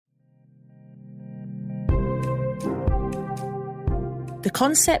The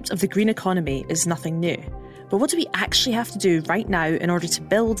concept of the green economy is nothing new. But what do we actually have to do right now in order to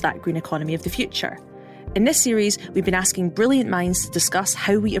build that green economy of the future? In this series, we've been asking brilliant minds to discuss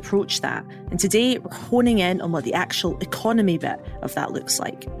how we approach that. And today, we're honing in on what the actual economy bit of that looks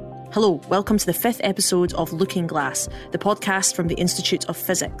like. Hello, welcome to the 5th episode of Looking Glass, the podcast from the Institute of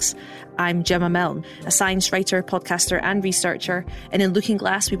Physics. I'm Gemma Milne, a science writer, podcaster and researcher, and in Looking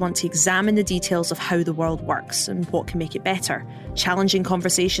Glass we want to examine the details of how the world works and what can make it better, challenging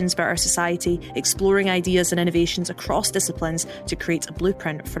conversations about our society, exploring ideas and innovations across disciplines to create a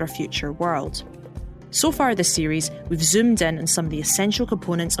blueprint for our future world. So far this series, we've zoomed in on some of the essential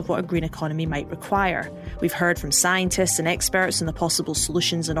components of what a green economy might require. We've heard from scientists and experts on the possible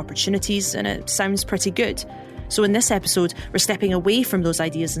solutions and opportunities, and it sounds pretty good. So in this episode, we're stepping away from those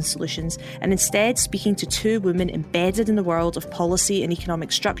ideas and solutions and instead speaking to two women embedded in the world of policy and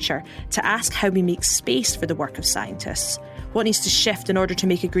economic structure to ask how we make space for the work of scientists, what needs to shift in order to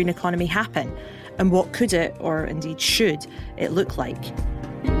make a green economy happen, and what could it, or indeed should, it look like.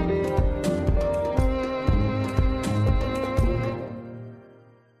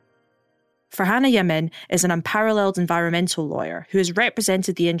 Farhana Yamin is an unparalleled environmental lawyer who has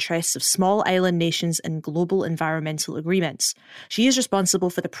represented the interests of small island nations in global environmental agreements. She is responsible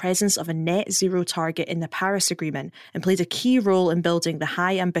for the presence of a net zero target in the Paris Agreement and played a key role in building the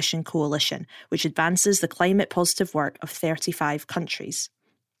High Ambition Coalition, which advances the climate positive work of 35 countries.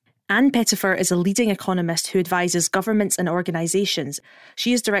 Anne Pettifer is a leading economist who advises governments and organisations.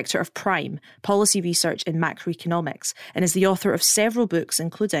 She is director of PRIME, Policy Research in Macroeconomics, and is the author of several books,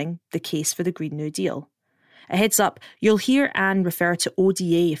 including The Case for the Green New Deal. A heads up, you'll hear Anne refer to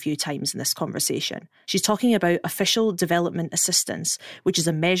ODA a few times in this conversation. She's talking about Official Development Assistance, which is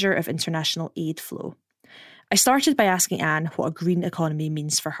a measure of international aid flow. I started by asking Anne what a green economy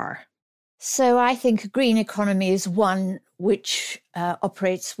means for her. So I think a green economy is one which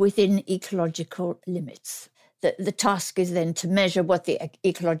operates within ecological limits. The task is then to measure what the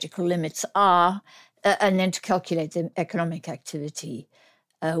ecological limits are and then to calculate the economic activity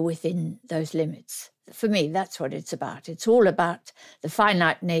within those limits. For me, that's what it's about. It's all about the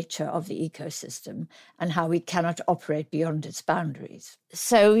finite nature of the ecosystem and how we cannot operate beyond its boundaries.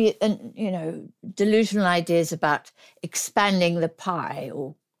 So, delusional ideas about expanding the pie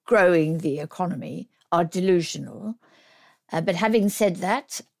or growing the economy are delusional. But having said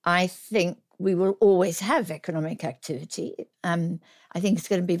that, I think we will always have economic activity. I think it's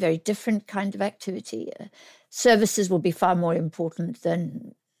going to be a very different kind of activity. Services will be far more important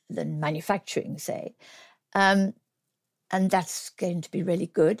than manufacturing, say. And that's going to be really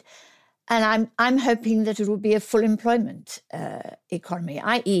good. And I'm hoping that it will be a full employment economy,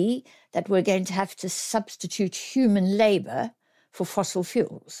 i.e. that we're going to have to substitute human labour for fossil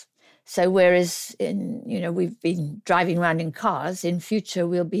fuels. So whereas we've been driving around in cars, in future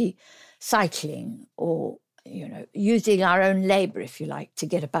we'll be cycling or, using our own labour, if you like, to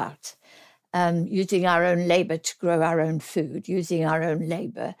get about, using our own labour to grow our own food, using our own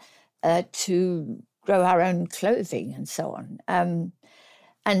labour to grow our own clothing and so on. And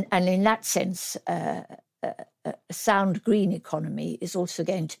in that sense, a sound green economy is also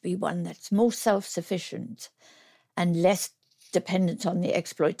going to be one that's more self-sufficient and less dependent on the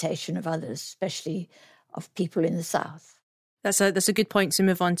exploitation of others, especially of people in the South. That's a good point to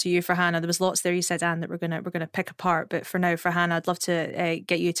move on to you, Farhana. There was lots there you said, Anne, that we're gonna pick apart. But for now, Farhana, I'd love to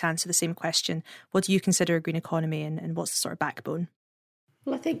get you to answer the same question. What do you consider a green economy, and what's the sort of backbone?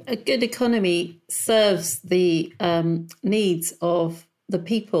 Well, I think a good economy serves the needs of the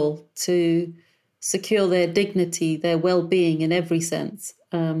people to secure their dignity, their well-being in every sense,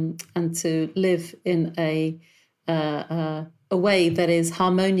 and to live in a way that is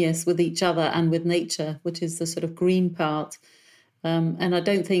harmonious with each other and with nature, which is the sort of green part. And I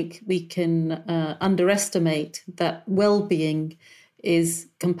don't think we can underestimate that well-being is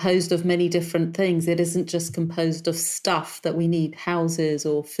composed of many different things. It isn't just composed of stuff that we need, houses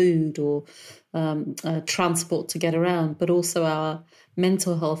or food or transport to get around, but also our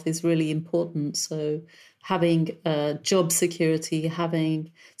mental health is really important. So having job security,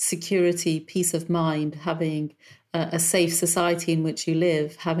 having security, peace of mind, having a safe society in which you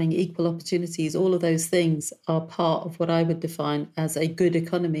live, having equal opportunities, all of those things are part of what I would define as a good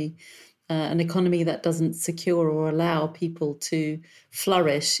economy. An economy that doesn't secure or allow people to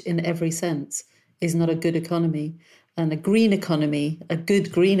flourish in every sense is not a good economy. And a green economy, a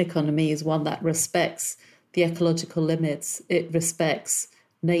good green economy, is one that respects the ecological limits. It respects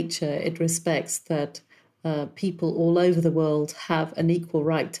nature. It respects that people all over the world have an equal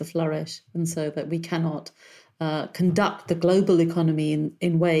right to flourish, and so that we cannot conduct the global economy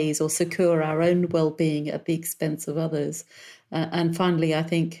in ways, or secure our own well-being at the expense of others. And finally, I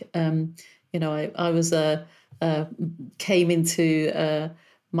think, I came into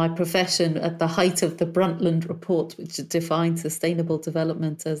my profession at the height of the Brundtland Report, which defined sustainable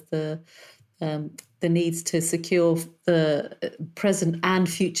development as the needs to secure the present and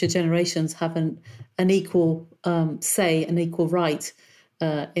future generations have an equal say, an equal right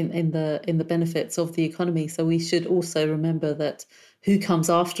in the benefits of the economy. So we should also remember that who comes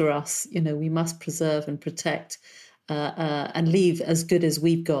after us, we must preserve and protect and leave as good as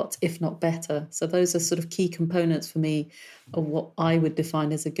we've got, if not better. So those are sort of key components for me of what I would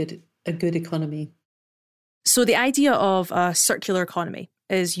define as a good economy. So the idea of a circular economy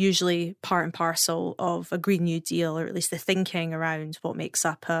is usually part and parcel of a Green New Deal, or at least the thinking around what makes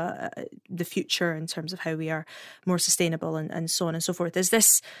up the future in terms of how we are more sustainable and so on and so forth. Is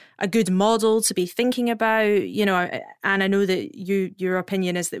this a good model to be thinking about? And I know that your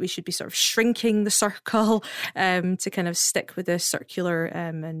opinion is that we should be sort of shrinking the circle to kind of stick with the circular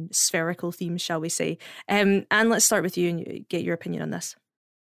and spherical theme, shall we say. And let's start with you and get your opinion on this.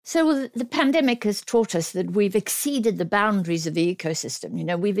 So the pandemic has taught us that we've exceeded the boundaries of the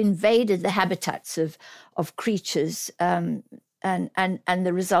ecosystem. We've invaded the habitats of creatures, and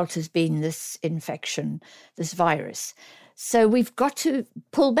the result has been this infection, this virus. So we've got to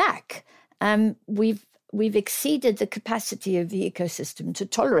pull back. We've exceeded the capacity of the ecosystem to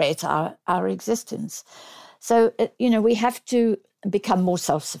tolerate our existence. So we have to become more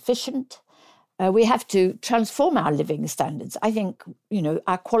self-sufficient. We have to transform our living standards. I think,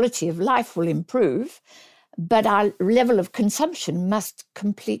 our quality of life will improve, but our level of consumption must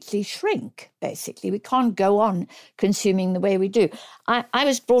completely shrink, basically. We can't go on consuming the way we do. I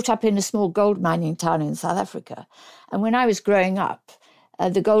was brought up in a small gold mining town in South Africa. And when I was growing up,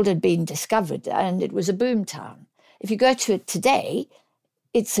 the gold had been discovered and it was a boom town. If you go to it today,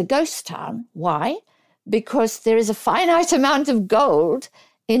 it's a ghost town. Why? Because there is a finite amount of gold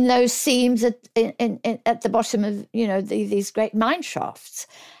in those seams at the bottom of, these great mine shafts.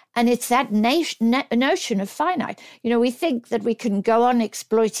 And it's that notion of finite. We think that we can go on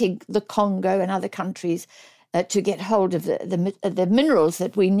exploiting the Congo and other countries to get hold of the minerals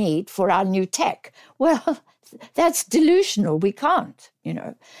that we need for our new tech. Well, that's delusional. We can't,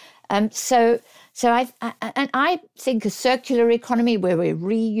 So I think a circular economy where we're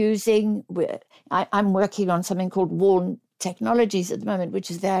reusing, I'm working on something called worn technologies at the moment, which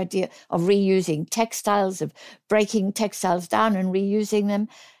is the idea of reusing textiles, of breaking textiles down and reusing them.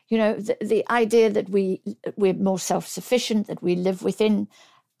 The idea that we're more self-sufficient, that we live within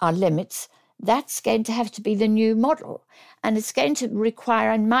our limits, that's going to have to be the new model. And it's going to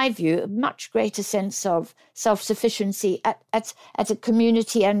require, in my view, a much greater sense of self-sufficiency at a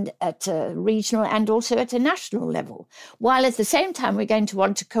community and at a regional and also at a national level, while at the same time we're going to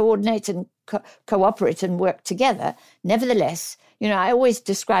want to coordinate and cooperate and work together. Nevertheless, I always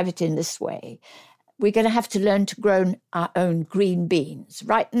describe it in this way. We're going to have to learn to grow our own green beans.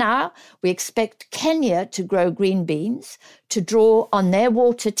 Right now, we expect Kenya to grow green beans, to draw on their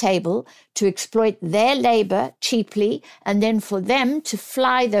water table, to exploit their labor cheaply, and then for them to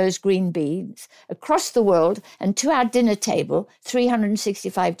fly those green beans across the world and to our dinner table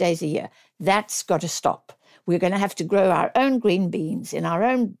 365 days a year. That's got to stop. We're going to have to grow our own green beans in our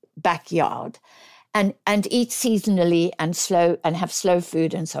own backyard and eat seasonally and have slow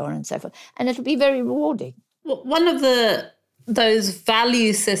food and so on and so forth. And it'll be very rewarding. One of those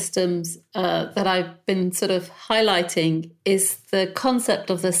value systems that I've been sort of highlighting is the concept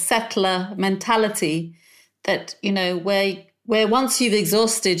of the settler mentality that, where once you've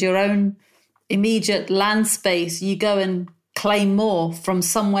exhausted your own immediate land space, you go and claim more from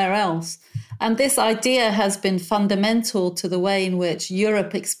somewhere else. And this idea has been fundamental to the way in which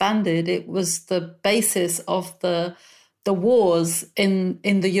Europe expanded. It was the basis of the wars in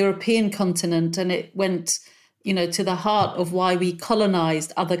the European continent, and it went, to the heart of why we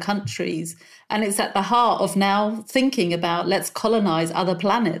colonized other countries. And it's at the heart of now thinking about let's colonize other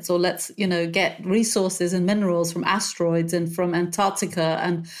planets, or let's, get resources and minerals from asteroids and from Antarctica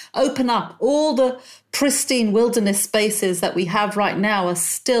and open up all the pristine wilderness spaces that we have right now are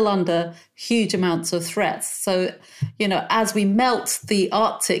still under huge amounts of threats. So, as we melt the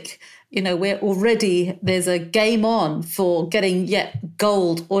Arctic, there's a game on for getting yet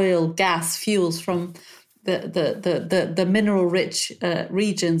gold, oil, gas, fuels from the mineral-rich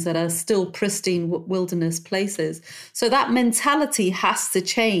regions that are still pristine wilderness places. So that mentality has to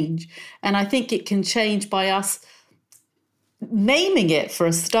change. And I think it can change by us naming it for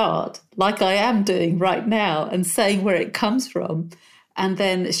a start, like I am doing right now, and saying where it comes from. and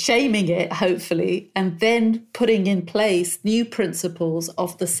then shaming it, hopefully, and then putting in place new principles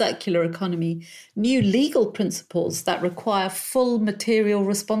of the circular economy, new legal principles that require full material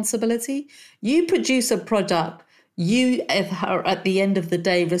responsibility. You produce a product, you are at the end of the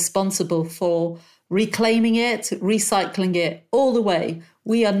day responsible for reclaiming it, recycling it all the way.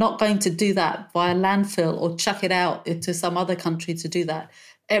 We are not going to do that via landfill or chuck it out into some other country to do that.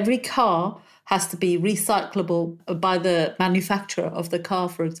 Every car has to be recyclable by the manufacturer of the car,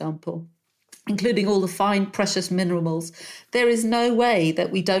 for example, including all the fine precious minerals. There is no way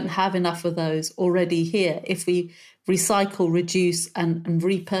that we don't have enough of those already here if we recycle, reduce and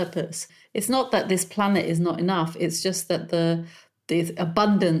repurpose. It's not that this planet is not enough. It's just that the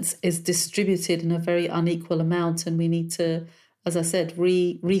abundance is distributed in a very unequal amount, and we need to, as I said,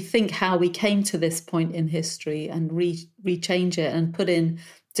 rethink how we came to this point in history and rechange it and put in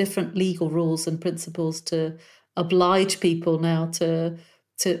different legal rules and principles to oblige people now to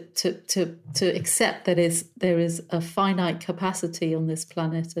accept that there is a finite capacity on this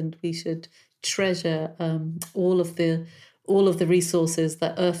planet, and we should treasure all of the resources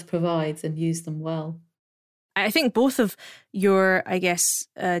that Earth provides and use them well. I think both of your,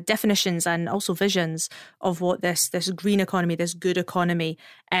 definitions and also visions of what this green economy, this good economy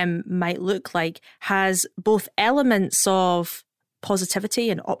might look like has both elements of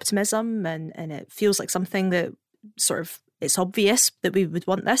positivity and optimism, and it feels like something that sort of, it's obvious that we would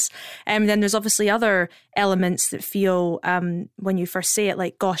want this. And then there's obviously other elements that feel, when you first say it,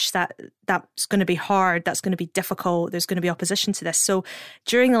 like, gosh, that's going to be hard, that's going to be difficult, there's going to be opposition to this. So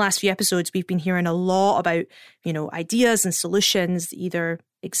during the last few episodes, we've been hearing a lot about, ideas and solutions that either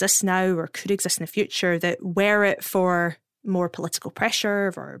exist now or could exist in the future that, were it for more political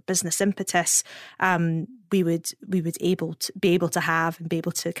pressure or business impetus, we would be able to have and be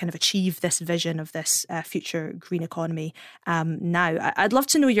able to kind of achieve this vision of this future green economy now. I'd love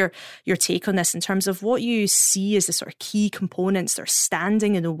to know your take on this in terms of what you see as the sort of key components that are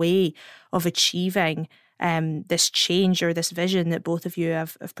standing in the way of achieving this change or this vision that both of you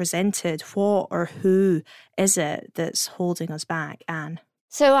have presented. What or who is it that's holding us back, Anne?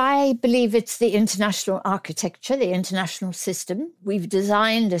 So I believe it's the international architecture, the international system. We've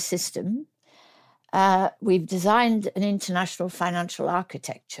designed a system. We've designed an international financial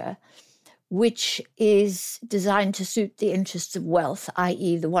architecture which is designed to suit the interests of wealth,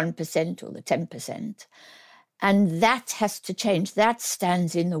 i.e. the 1% or the 10%. And that has to change. That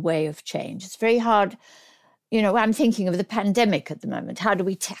stands in the way of change. It's very hard. I'm thinking of the pandemic at the moment. How do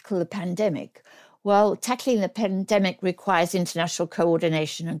we tackle the pandemic? Well, tackling the pandemic requires international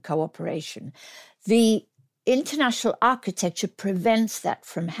coordination and cooperation. The international architecture prevents that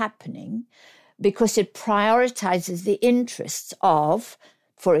from happening because it prioritizes the interests of,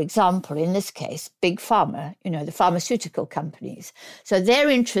 for example, in this case, big pharma, the pharmaceutical companies. So their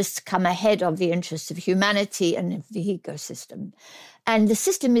interests come ahead of the interests of humanity and of the ecosystem. And the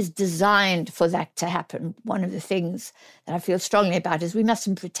system is designed for that to happen. One of the things that I feel strongly about is we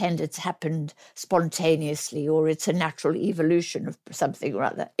mustn't pretend it's happened spontaneously or it's a natural evolution of something or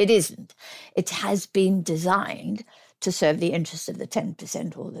other. It isn't. It has been designed to serve the interests of the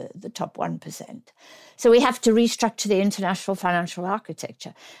 10% or the top 1%. So we have to restructure the international financial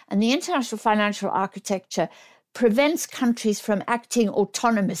architecture. And the international financial architecture prevents countries from acting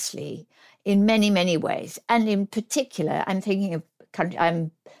autonomously in many, many ways. And in particular, I'm thinking of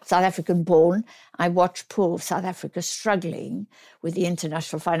I'm South African born. I watch poor South Africa struggling with the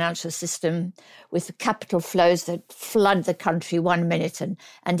international financial system, with the capital flows that flood the country one minute and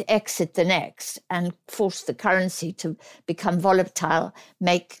exit the next, and force the currency to become volatile,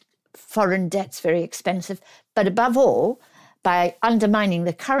 make foreign debts very expensive. But above all, by undermining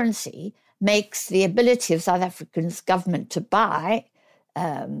the currency, makes the ability of South Africa's government to buy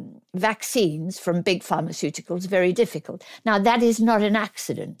vaccines from big pharmaceuticals very difficult. Now, that is not an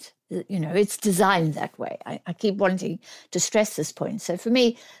accident. It's designed that way. I keep wanting to stress this point. So for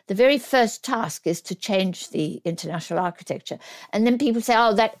me, the very first task is to change the international architecture. And then people say,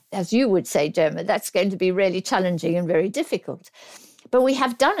 oh, that, as you would say, Dermot, that's going to be really challenging and very difficult. But we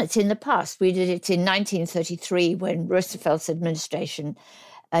have done it in the past. We did it in 1933 when Roosevelt's administration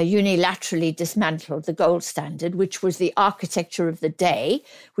unilaterally dismantled the gold standard, which was the architecture of the day,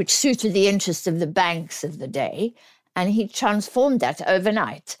 which suited the interests of the banks of the day. And he transformed that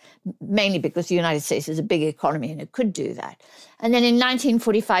overnight, mainly because the United States is a big economy and it could do that. And then in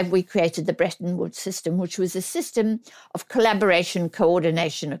 1945, we created the Bretton Woods system, which was a system of collaboration,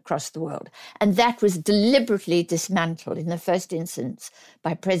 coordination across the world. And that was deliberately dismantled in the first instance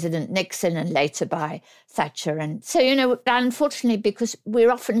by President Nixon and later by Thatcher. And so, unfortunately, because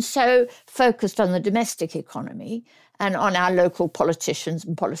we're often so focused on the domestic economy and on our local politicians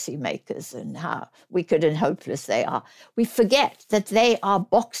and policymakers and how wicked and hopeless they are. We forget that they are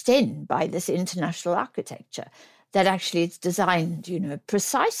boxed in by this international architecture that actually it's designed,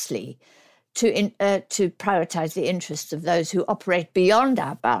 precisely to prioritize the interests of those who operate beyond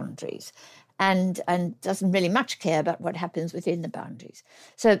our boundaries and doesn't really much care about what happens within the boundaries.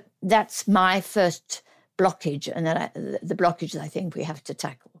 So that's my first blockage, and the blockage that I think we have to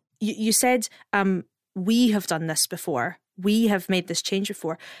tackle. You said we have done this before. We have made this change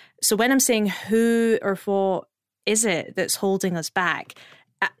before. So when I'm saying who or what is it that's holding us back,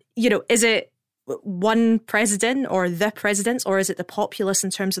 is it one president or the presidents, or is it the populace in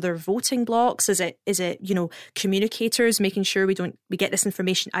terms of their voting blocks? Is it communicators making sure we get this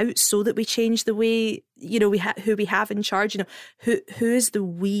information out so that we change the way who we have in charge? Who is the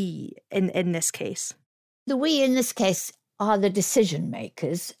we in this case? The we in this case are the decision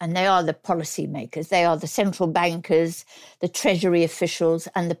makers, and they are the policy makers. They are the central bankers, the treasury officials,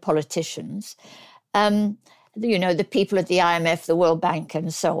 and the politicians. The people at the IMF, the World Bank,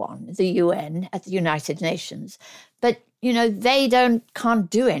 and so on, the UN, at the United Nations. But, they can't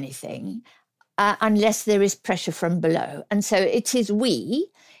do anything unless there is pressure from below. And so it is we,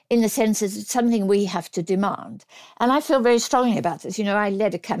 in the sense that it's something we have to demand. And I feel very strongly about this. I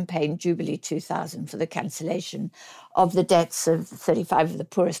led a campaign, Jubilee 2000, for the cancellation of the debts of 35 of the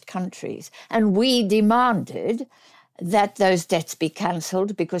poorest countries. And we demanded that those debts be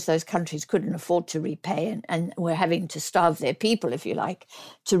cancelled because those countries couldn't afford to repay and were having to starve their people, if you like,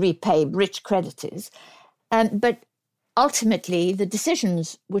 to repay rich creditors. But ultimately, the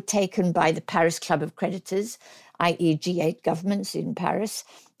decisions were taken by the Paris Club of Creditors, i.e. G8 governments in Paris,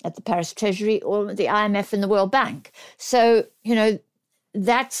 at the Paris Treasury, or the IMF and the World Bank. So,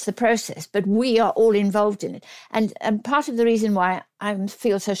 that's the process, but we are all involved in it. And part of the reason why I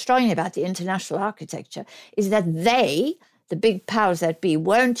feel so strongly about the international architecture is that they, the big powers that be,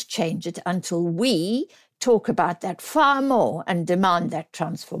 won't change it until we talk about that far more and demand that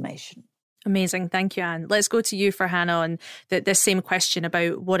transformation. Amazing. Thank you, Anne. Let's go to you, Farhana, on this same question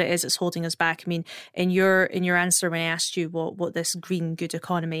about what it is that's holding us back. I mean, in your answer when I asked you what this green good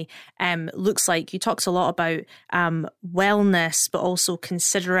economy looks like, you talked a lot about wellness, but also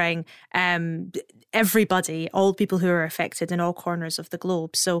considering everybody, all people who are affected in all corners of the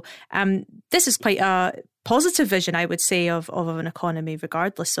globe. So this is quite a positive vision, I would say, of an economy,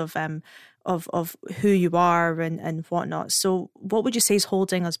 regardless of who you are and whatnot. So what would you say is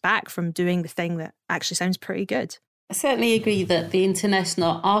holding us back from doing the thing that actually sounds pretty good? I certainly agree that the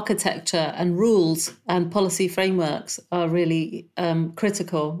international architecture and rules and policy frameworks are really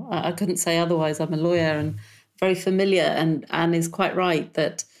critical. I couldn't say otherwise. I'm a lawyer and very familiar, and Anne is quite right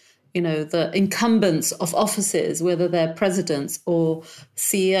that the incumbents of offices, whether they're presidents or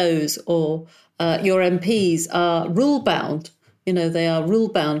CEOs or your MPs, are rule-bound. They are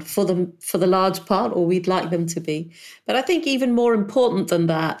rule-bound for the large part, or we'd like them to be. But I think even more important than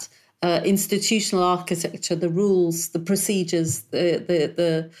that, institutional architecture, the rules, the procedures,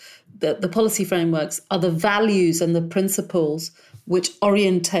 the policy frameworks are the values and the principles which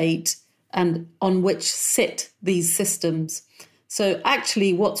orientate and on which sit these systems. So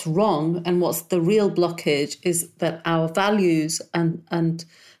actually what's wrong and what's the real blockage is that our values and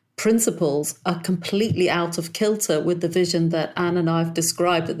principles are completely out of kilter with the vision that Anne and I have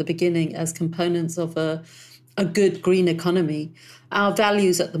described at the beginning as components of a good green economy. Our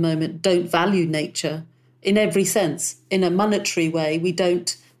values at the moment don't value nature in every sense. In a monetary way, we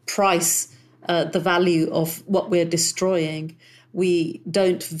don't price the value of what we're destroying. We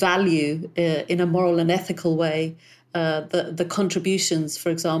don't value in a moral and ethical way the contributions, for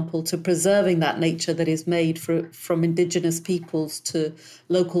example, to preserving that nature that is made from indigenous peoples to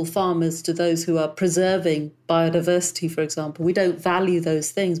local farmers to those who are preserving biodiversity, for example. We don't value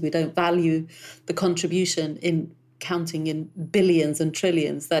those things. We don't value the contribution in counting in billions and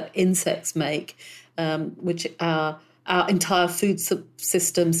trillions that insects make, which our entire food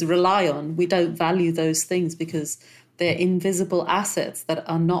systems rely on. We don't value those things because they're invisible assets that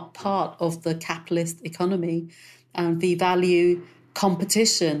are not part of the capitalist economy. And we value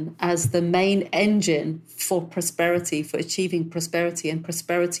competition as the main engine for prosperity, for achieving prosperity. And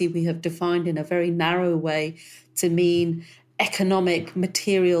prosperity we have defined in a very narrow way to mean economic,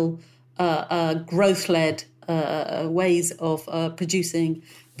 material, growth-led ways of producing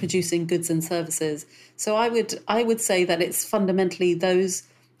goods and services. So I would say that it's fundamentally those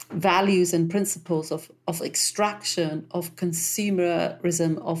values and principles of extraction, of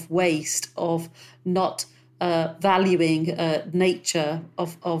consumerism, of waste, of not valuing nature,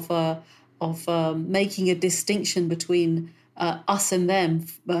 of making a distinction between us and them,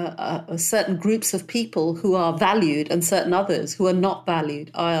 certain groups of people who are valued and certain others who are not valued.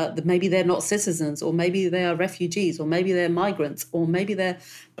 Maybe they're not citizens, or maybe they are refugees, or maybe they're migrants, or maybe they're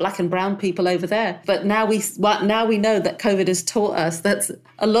black and brown people over there. But now we know that COVID has taught us that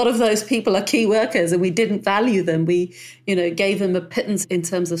a lot of those people are key workers, and we didn't value them. We, gave them a pittance in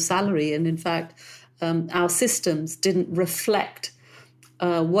terms of salary, and in fact, our systems didn't reflect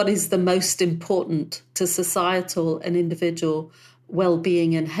what is the most important to societal and individual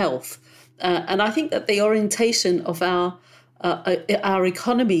well-being and health. And I think that the orientation of our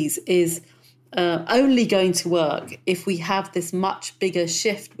economies is only going to work if we have this much bigger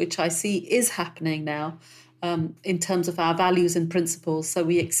shift, which I see is happening now in terms of our values and principles. So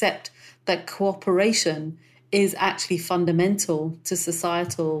we accept that cooperation is actually fundamental to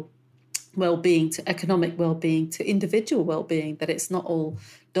societal well-being, to economic well-being, to individual well-being, that it's not all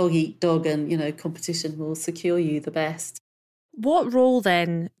dog eat dog and, competition will secure you the best. What role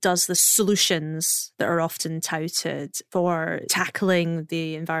then does the solutions that are often touted for tackling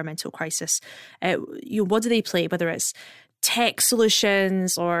the environmental crisis, what do they play, whether it's tech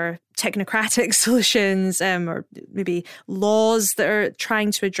solutions or technocratic solutions, or maybe laws that are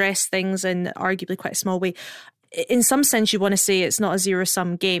trying to address things in arguably quite a small way? In some sense, you want to say it's not a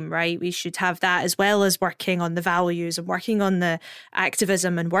zero-sum game, right? We should have that as well as working on the values and working on the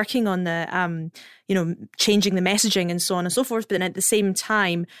activism and working on the, changing the messaging and so on and so forth. But then at the same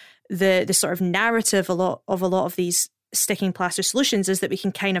time, the sort of narrative a lot of these sticking plaster solutions is that we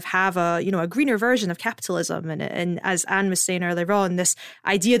can kind of have a greener version of capitalism, and as Anne was saying earlier on, this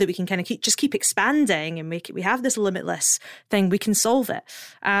idea that we can kind of keep expanding, and we have this limitless thing, we can solve it.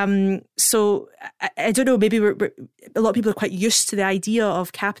 So I don't know, maybe a lot of people are quite used to the idea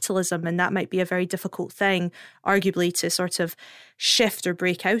of capitalism, and that might be a very difficult thing, arguably, to sort of shift or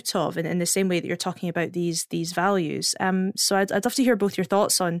break out of, in the same way that you're talking about these values. So I'd love to hear both your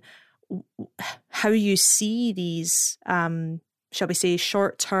thoughts on how you see these, shall we say,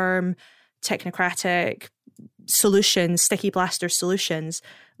 short-term technocratic solutions, sticky plaster solutions,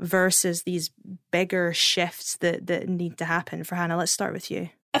 versus these bigger shifts that need to happen. For Hannah, let's start with you.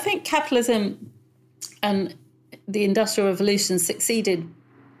 I think capitalism and the Industrial Revolution succeeded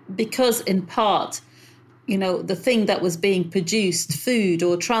because, in part, the thing that was being produced, food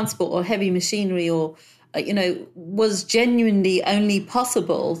or transport or heavy machinery or was genuinely only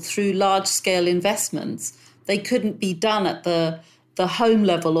possible through large-scale investments. They couldn't be done at the home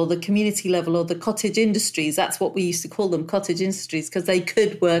level or the community level or the cottage industries. That's what we used to call them, cottage industries, because they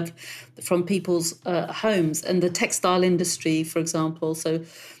could work from people's homes. And the textile industry, for example. So,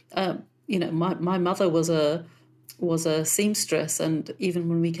 my mother was a seamstress, and even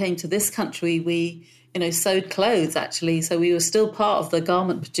when we came to this country, we sewed clothes, actually. So we were still part of the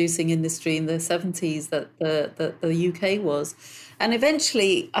garment producing industry in the 70s that the UK was. And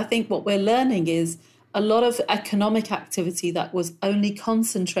eventually, I think what we're learning is a lot of economic activity that was only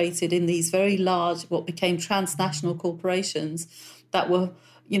concentrated in these very large, what became transnational corporations that were,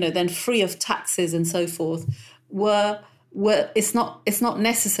 then free of taxes and so forth, it's not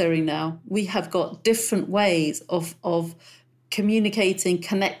necessary now. We have got different ways of communicating,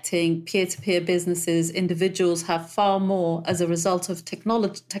 connecting, peer-to-peer businesses. Individuals have far more as a result of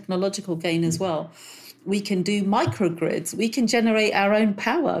technological gain as well. We can do microgrids. We can generate our own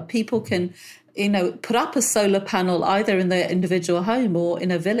power. People can, put up a solar panel either in their individual home or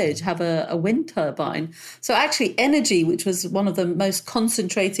in a village, have a wind turbine. So actually energy, which was one of the most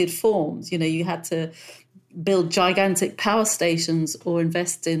concentrated forms, you had to build gigantic power stations or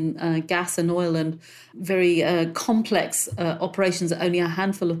invest in gas and oil and very complex operations that only a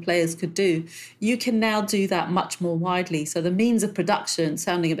handful of players could do. You can now do that much more widely. So the means of production,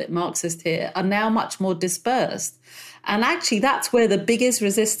 sounding a bit Marxist here, are now much more dispersed. And actually, that's where the biggest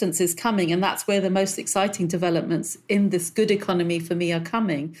resistance is coming. And that's where the most exciting developments in this good economy for me are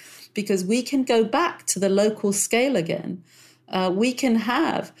coming, because we can go back to the local scale again. We can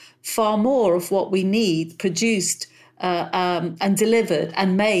have far more of what we need produced and delivered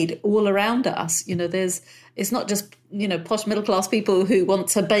and made all around us. It's not just, posh middle class people who want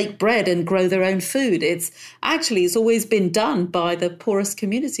to bake bread and grow their own food. It's always been done by the poorest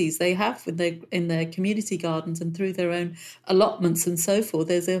communities. They have in their community gardens and through their own allotments and so forth.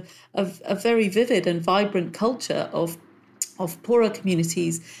 There's a very vivid and vibrant culture of poorer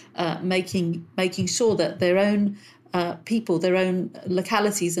communities making sure that their own people, their own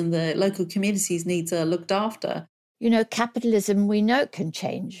localities and the local communities' needs are looked after. Capitalism, we know, can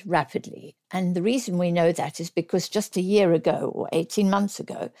change rapidly. And the reason we know that is because just a year ago or 18 months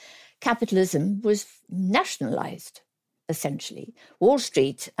ago, capitalism was nationalized. essentially. Wall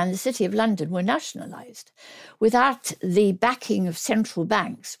Street and the City of London were nationalised without the backing of central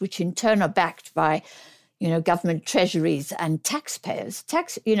banks, which in turn are backed by government treasuries and taxpayers.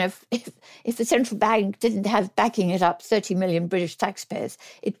 If the central bank didn't have backing it up 30 million British taxpayers,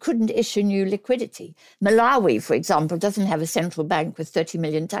 it couldn't issue new liquidity. Malawi, for example, doesn't have a central bank with 30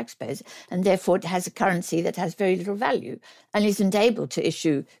 million taxpayers, and therefore it has a currency that has very little value and isn't able to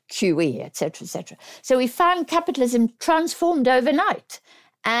issue QE, etc., etc. So we found capitalism transformed overnight.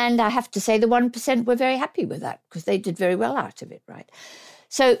 And I have to say the 1% were very happy with that because they did very well out of it, right?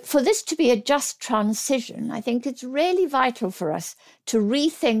 So for this to be a just transition, I think it's really vital for us to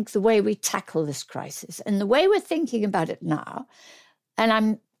rethink the way we tackle this crisis. And the way we're thinking about it now, and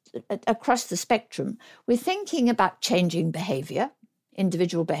I'm across the spectrum, we're thinking about changing behavior,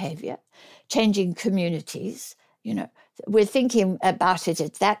 individual behavior, changing communities. We're thinking about it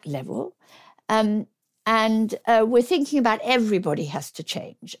at that level. And we're thinking about everybody has to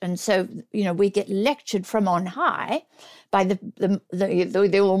change. And so, we get lectured from on high by the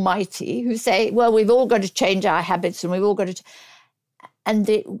Almighty who say, well, we've all got to change our habits and we've all got to... And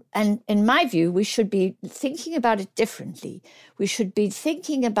in my view, we should be thinking about it differently. We should be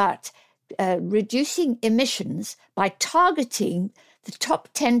thinking about reducing emissions by targeting the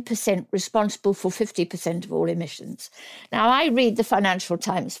top 10% responsible for 50% of all emissions. Now, I read the Financial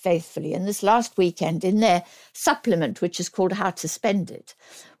Times faithfully, and this last weekend in their supplement, which is called How to Spend It,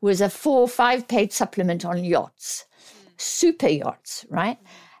 was a 4 or 5 page supplement on yachts, super yachts, right?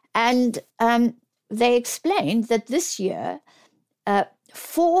 And they explained that this year,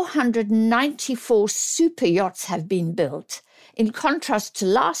 494 super yachts have been built, in contrast to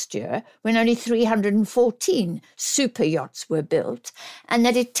last year, when only 314 super yachts were built, and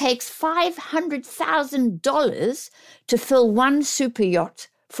that it takes $500,000 to fill one super yacht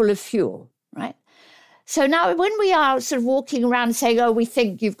full of fuel, right? So now when we are sort of walking around saying, oh, we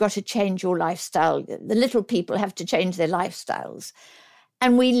think you've got to change your lifestyle, the little people have to change their lifestyles,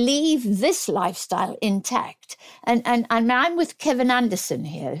 and we leave this lifestyle intact. And I'm with Kevin Anderson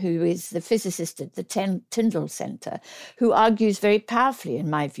here, who is the physicist at the Tyndall Centre, who argues very powerfully, in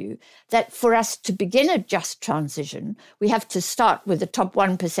my view, that for us to begin a just transition, we have to start with the top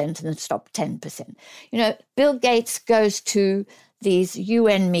 1% and the top 10%. Bill Gates goes to these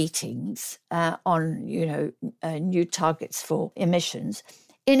UN meetings on, new targets for emissions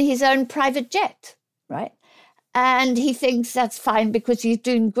in his own private jet, right? And he thinks that's fine because he's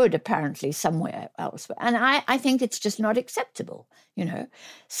doing good, apparently, somewhere else. And I think it's just not acceptable,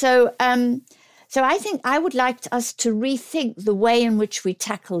 So I think I would like us to rethink the way in which we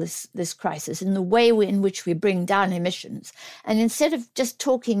tackle this crisis and the way in which we bring down emissions. And instead of just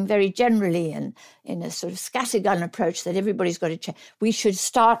talking very generally and in a sort of scattergun approach that everybody's got to change, we should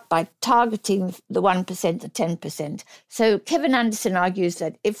start by targeting the 1%, the 10%. So Kevin Anderson argues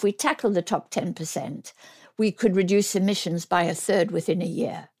that if we tackle the top 10%, we could reduce emissions by a third within a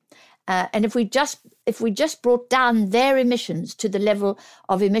year. And if we just brought down their emissions to the level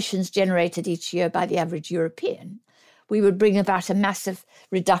of emissions generated each year by the average European, we would bring about a massive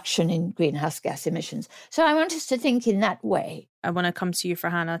reduction in greenhouse gas emissions. So I want us to think in that way. I want to come to you,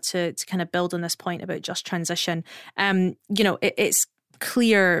 Farhana, to kind of build on this point about just transition. It's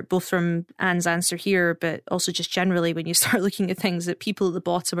clear both from Anne's answer here, but also just generally when you start looking at things, that people at the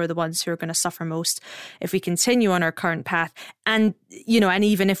bottom are the ones who are going to suffer most if we continue on our current path. And, and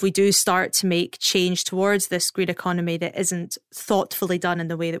even if we do start to make change towards this green economy that isn't thoughtfully done in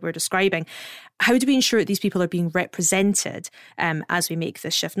the way that we're describing, how do we ensure that these people are being represented as we make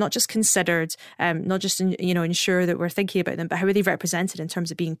this shift? Not just considered, not just, ensure that we're thinking about them, but how are they represented in terms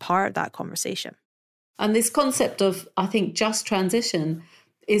of being part of that conversation? And this concept of, I think, just transition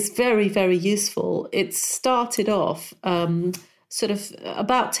is very, very useful. It started off sort of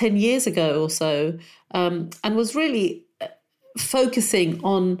about 10 years ago or so and was really focusing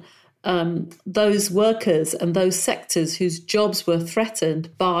on those workers and those sectors whose jobs were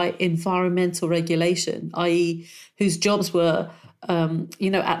threatened by environmental regulation, i.e. whose jobs were,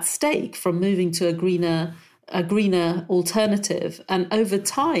 at stake from moving to a greener alternative. And over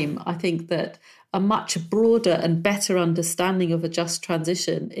time, I think that a much broader and better understanding of a just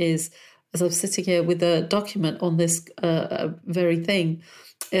transition is, as I'm sitting here with a document on this very thing,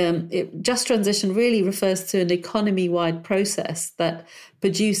 just transition really refers to an economy-wide process that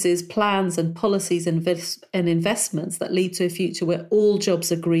produces plans and policies and investments that lead to a future where all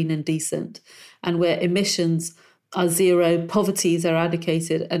jobs are green and decent, and where emissions are zero, poverty is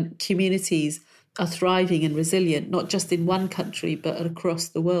eradicated, and communities are thriving and resilient, not just in one country, but across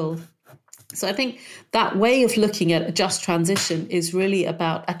the world. So I think that way of looking at a just transition is really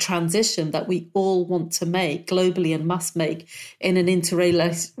about a transition that we all want to make globally and must make in an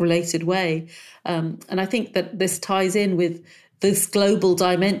interrelated way. And I think that this ties in with this global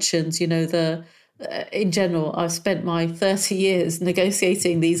dimensions, in general, I've spent my 30 years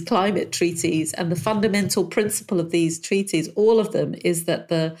negotiating these climate treaties, and the fundamental principle of these treaties, all of them, is that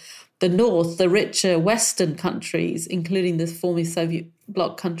the North, the richer Western countries, including the former Soviet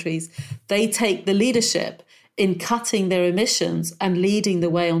bloc countries, they take the leadership in cutting their emissions and leading the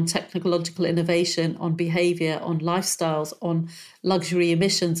way on technological innovation, on behavior, on lifestyles, on luxury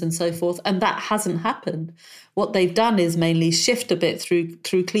emissions and so forth. And that hasn't happened. What they've done is mainly shift a bit through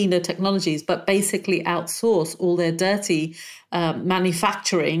cleaner technologies, but basically outsource all their dirty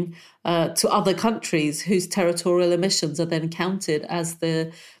manufacturing to other countries whose territorial emissions are then counted as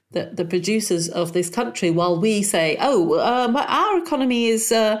the producers of this country, while we say, our economy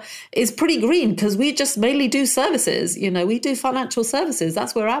is pretty green because we just mainly do services. We do financial services.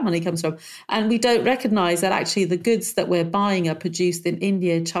 That's where our money comes from. And we don't recognize that actually the goods that we're buying are produced in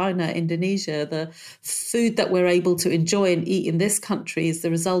India, China, Indonesia. The food that we're able to enjoy and eat in this country is the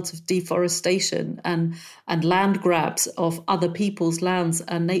result of deforestation and land grabs of other people's lands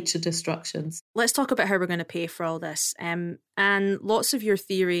and nature destructions. Let's talk about how we're going to pay for all this. And lots of your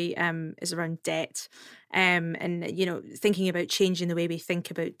theory is around debt, and thinking about changing the way we think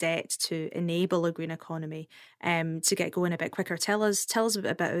about debt to enable a green economy, to get going a bit quicker. Tell us a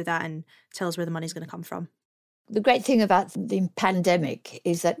bit about that, and tell us where the money's going to come from. The great thing about the pandemic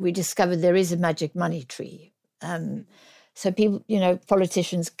is that we discovered there is a magic money tree. So people,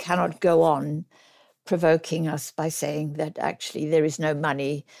 politicians cannot go on provoking us by saying that actually there is no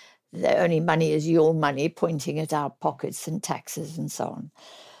money. The only money is your money, pointing at our pockets and taxes and so on.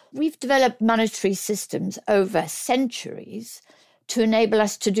 We've developed monetary systems over centuries to enable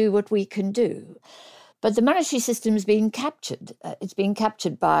us to do what we can do. But the monetary system is being captured. It's being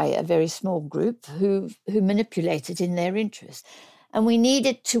captured by a very small group who manipulate it in their interest. And we need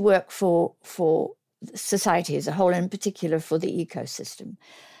it to work for society as a whole, and in particular for the ecosystem.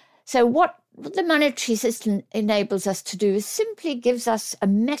 So what the monetary system enables us to do is simply gives us a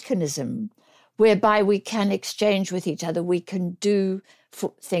mechanism whereby we can exchange with each other. We can do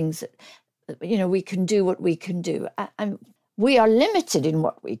things, we can do what we can do. And we are limited in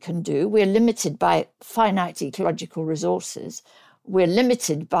what we can do. We're limited by finite ecological resources. We're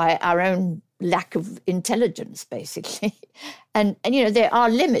limited by our own lack of intelligence, basically. And there are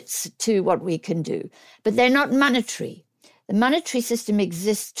limits to what we can do, but they're not monetary. The monetary system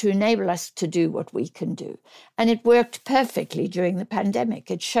exists to enable us to do what we can do. And it worked perfectly during the pandemic.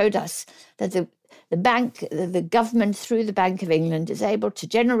 It showed us that the government through the Bank of England is able to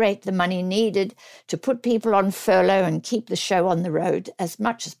generate the money needed to put people on furlough and keep the show on the road as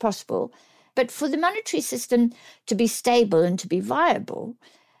much as possible. But for the monetary system to be stable and to be viable,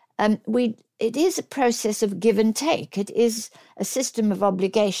 it is a process of give and take. It is a system of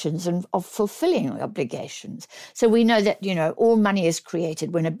obligations and of fulfilling obligations. So we know that, all money is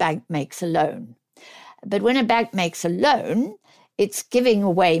created when a bank makes a loan. But when a bank makes a loan, it's giving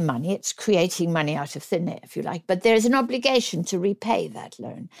away money. It's creating money out of thin air, if you like. But there's an obligation to repay that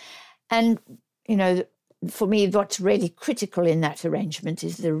loan. And, for me, what's really critical in that arrangement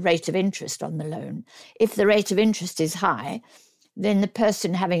is the rate of interest on the loan. If the rate of interest is high, then the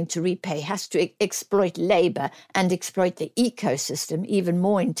person having to repay has to exploit labor and exploit the ecosystem even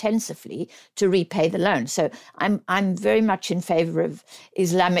more intensively to repay the loan. So I'm very much in favor of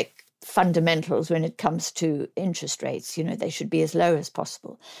Islamic fundamentals when it comes to interest rates. They should be as low as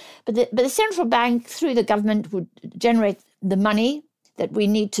possible. But the central bank, through the government, would generate the money that we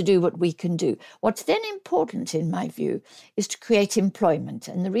need to do what we can do. What's then important, in my view, is to create employment.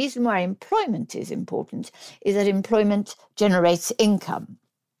 And the reason why employment is important is that employment generates income.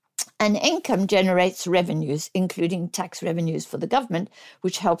 And income generates revenues, including tax revenues for the government,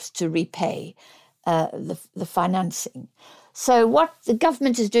 which helps to repay the financing. So what the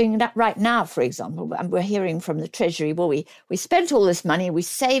government is doing right now, for example, and we're hearing from the Treasury, well, we spent all this money, we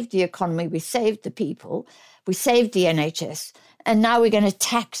saved the economy, we saved the people, we saved the NHS, and now we're going to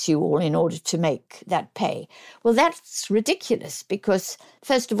tax you all in order to make that pay. Well, that's ridiculous because,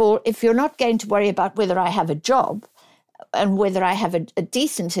 first of all, if you're not going to worry about whether I have a job and whether I have a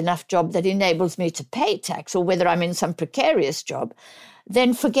decent enough job that enables me to pay tax, or whether I'm in some precarious job,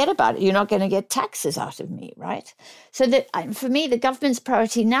 then forget about it. You're not going to get taxes out of me, right? So that for me, the government's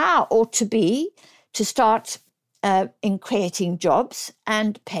priority now ought to be to start in creating jobs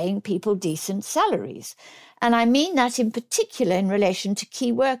and paying people decent salaries. And I mean that in particular in relation to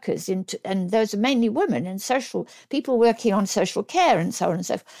key workers, and those are mainly women and people working on social care and so on and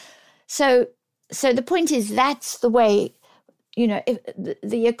so forth. So the point is, that's the way, if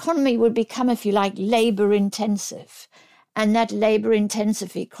the economy would become, if you like, labor intensive. And that labor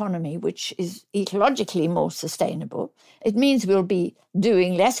intensive economy, which is ecologically more sustainable, it means we'll be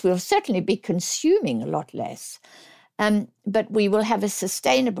doing less. We'll certainly be consuming a lot less. But we will have a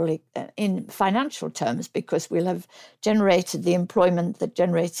sustainable in financial terms, because we'll have generated the employment that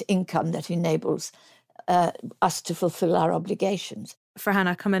generates income that enables us to fulfill our obligations.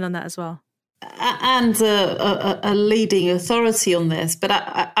 Farhana, come in on that as well. And a leading authority on this, but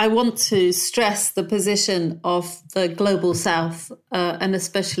I want to stress the position of the global south, and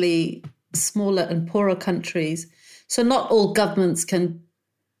especially smaller and poorer countries. So not all governments can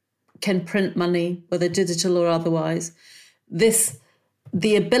print money, whether digital or otherwise.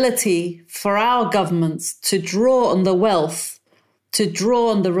 The ability for our governments to draw on the wealth, to draw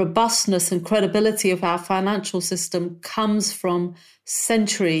on the robustness and credibility of our financial system, comes from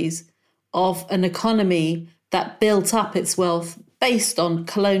centuries of an economy that built up its wealth based on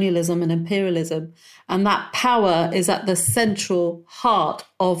colonialism and imperialism. And that power is at the central heart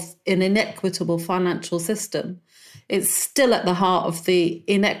of an inequitable financial system. It's still at the heart of the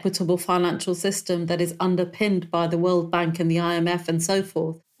inequitable financial system that is underpinned by the World Bank and the IMF and so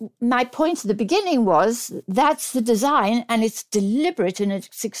forth. My point at the beginning was that's the design, and it's deliberate and it's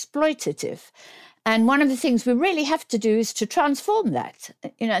exploitative. And one of the things we really have to do is to transform that,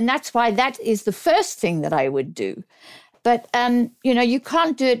 and that's why that is the first thing that I would do. But, you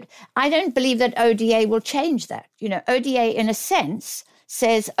can't do it. I don't believe that ODA will change that. ODA, in a sense,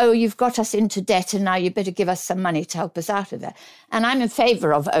 says, oh, you've got us into debt and now you better give us some money to help us out of that. And I'm in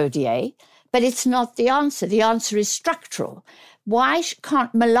favor of ODA, but it's not the answer. The answer is structural. Why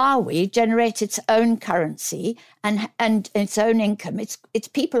can't Malawi generate its own currency and its own income? Its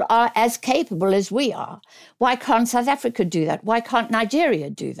people are as capable as we are. Why can't South Africa do that? Why can't Nigeria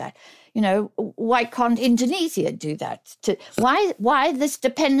do that? Why can't Indonesia do that? Why this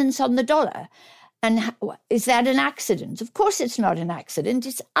dependence on the dollar? And is that an accident? Of course it's not an accident.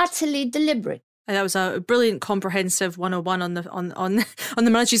 It's utterly deliberate. And that was a brilliant comprehensive 101 on the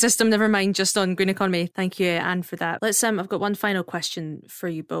monetary system, never mind just on green economy. Thank you, Anne, for that. I've got one final question for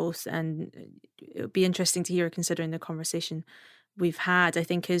you both, and it would be interesting to hear, considering the conversation we've had, I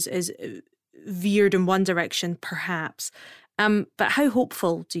think is veered in one direction, perhaps. But how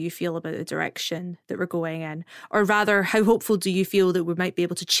hopeful do you feel about the direction that we're going in? Or rather, how hopeful do you feel that we might be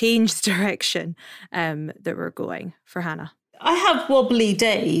able to change the direction that we're going? Farhana? I have wobbly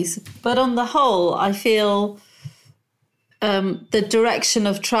days, but on the whole, I feel the direction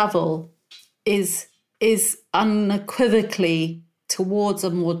of travel is unequivocally towards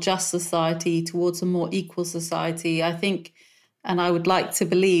a more just society, towards a more equal society. I think, and I would like to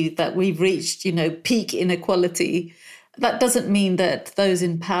believe, that we've reached, peak inequality. That doesn't mean that those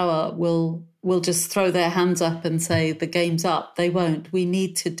in power will just throw their hands up and say the game's up. They won't. We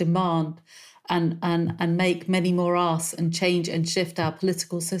need to demand and make many more asks and change and shift our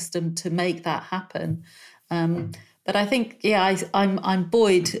political system to make that happen. But I think, I'm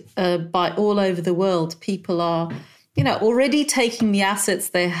buoyed by all over the world. People are, already taking the assets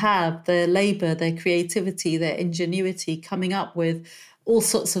they have, their labour, their creativity, their ingenuity, coming up with all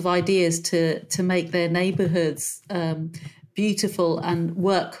sorts of ideas to make their neighbourhoods beautiful and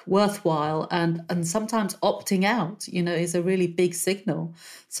worthwhile, and sometimes opting out, is a really big signal.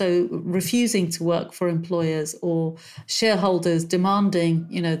 So refusing to work for employers, or shareholders demanding,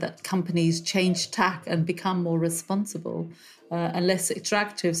 that companies change tack and become more responsible and less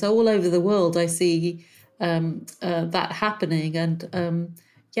extractive. So all over the world, I see that happening, and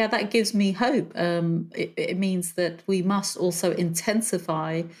that gives me hope. It means that we must also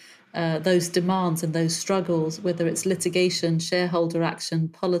intensify those demands and those struggles, whether it's litigation, shareholder action,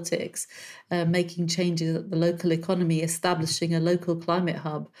 politics, making changes at the local economy, establishing a local climate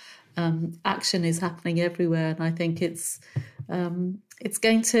hub. Action is happening everywhere, and I think it's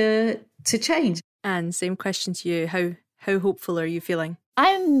going to change. And same question to you. How hopeful are you feeling?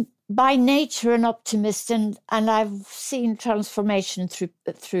 I'm by nature an optimist, and I've seen transformation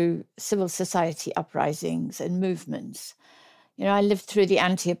through civil society uprisings and movements. I lived through the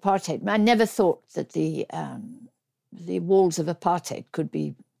anti-apartheid. I never thought that the walls of apartheid could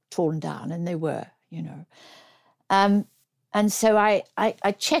be torn down, and they were, And so I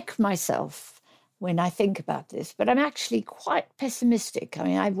check myself when I think about this, but I'm actually quite pessimistic.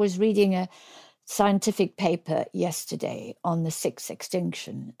 I was reading a scientific paper yesterday on the sixth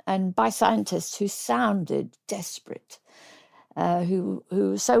extinction, and by scientists who sounded desperate, who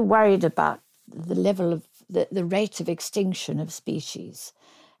were so worried about the level of the rate of extinction of species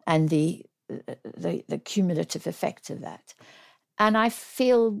and the cumulative effect of that. And I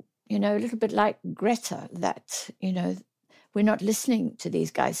feel, a little bit like Greta, that, we're not listening to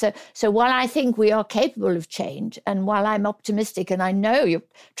these guys. So while I think we are capable of change, and while I'm optimistic and I know your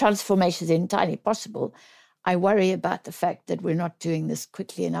transformation is entirely possible, I worry about the fact that we're not doing this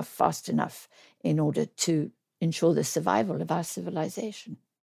quickly enough, fast enough, in order to ensure the survival of our civilization.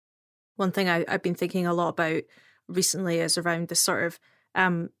 One thing I've been thinking a lot about recently is around the sort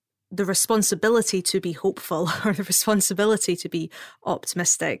of the responsibility to be hopeful, or the responsibility to be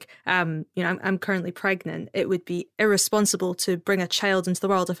optimistic. I'm currently pregnant. It would be irresponsible to bring a child into the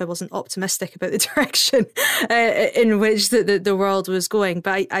world if I wasn't optimistic about the direction in which the world was going.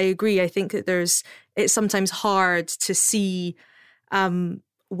 But I agree. I think that it's sometimes hard to see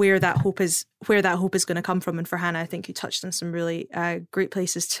where that hope is going to come from. And for Hannah, I think you touched on some really great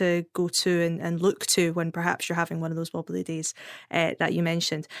places to go to and look to when perhaps you're having one of those wobbly days that you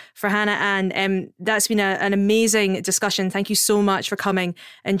mentioned. For Hannah Ann, that's been an amazing discussion. Thank you so much for coming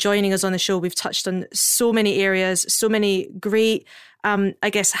and joining us on the show. We've touched on so many areas, so many great,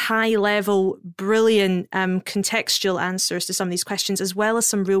 high level, brilliant, contextual answers to some of these questions, as well as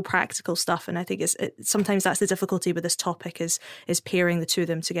some real practical stuff. And I think sometimes that's the difficulty with this topic is pairing the two of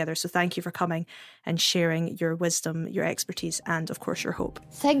them together. So thank you for coming and sharing your wisdom, your expertise, and of course your hope.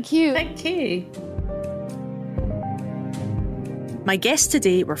 Thank you. Thank you. My guests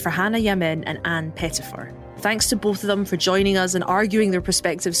today were Farhana Yamin and Anne Pettifor. Thanks to both of them for joining us and arguing their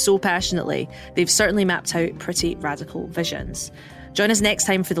perspectives so passionately. They've certainly mapped out pretty radical visions. Join us next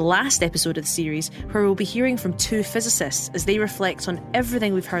time for the last episode of the series, where we'll be hearing from two physicists as they reflect on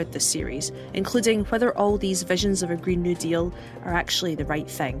everything we've heard this series, including whether all these visions of a Green New Deal are actually the right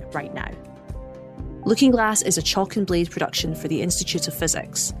thing right now. Looking Glass is a Chalk and Blade production for the Institute of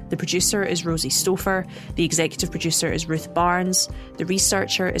Physics. The producer is Rosie Stouffer, the executive producer is Ruth Barnes, the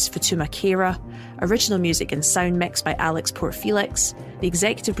researcher is Fatuma Kera, original music and sound mix by Alex Port-Felix, the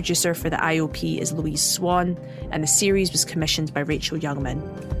executive producer for the IOP is Louise Swan, and the series was commissioned by Rachel Youngman.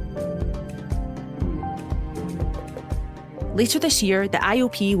 Later this year, the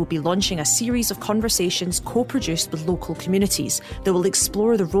IOP will be launching a series of conversations co-produced with local communities that will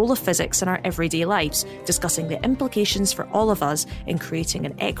explore the role of physics in our everyday lives, discussing the implications for all of us in creating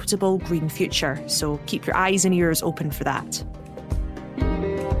an equitable green future. So keep your eyes and ears open for that.